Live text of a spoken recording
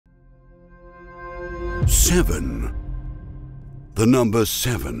7. The number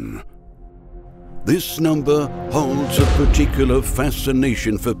 7. This number holds a particular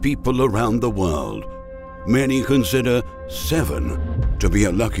fascination for people around the world. Many consider 7 to be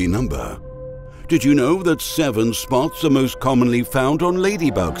a lucky number. Did you know that 7 spots are most commonly found on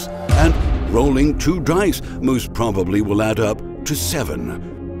ladybugs, and rolling 2 dice most probably will add up to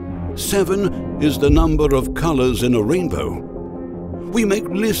 7. 7 is the number of colors in a rainbow. We make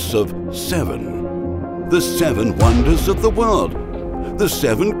lists of 7. The 7 wonders of the world, the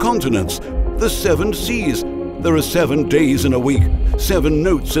 7 continents, the 7 seas. There are 7 days in a week, 7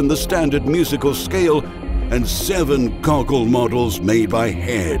 notes in the standard musical scale, and 7 goggle models made by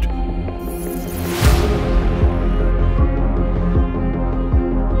Head.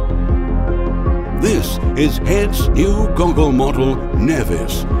 This is Head's new goggle model,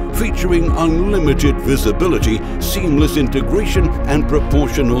 NEVES, featuring unlimited visibility, seamless integration, and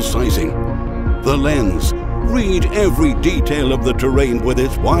proportional sizing. The lens. Read every detail of the terrain with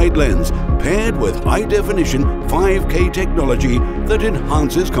its wide lens, paired with high-definition 5K technology that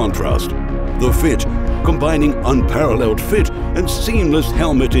enhances contrast. The fit, combining unparalleled fit and seamless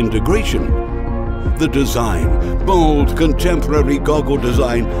helmet integration. The design, bold, contemporary goggle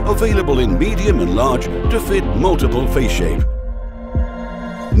design, available in medium and large to fit multiple face shape.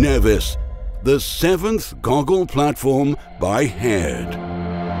 NEVES, the 7th goggle platform by Head.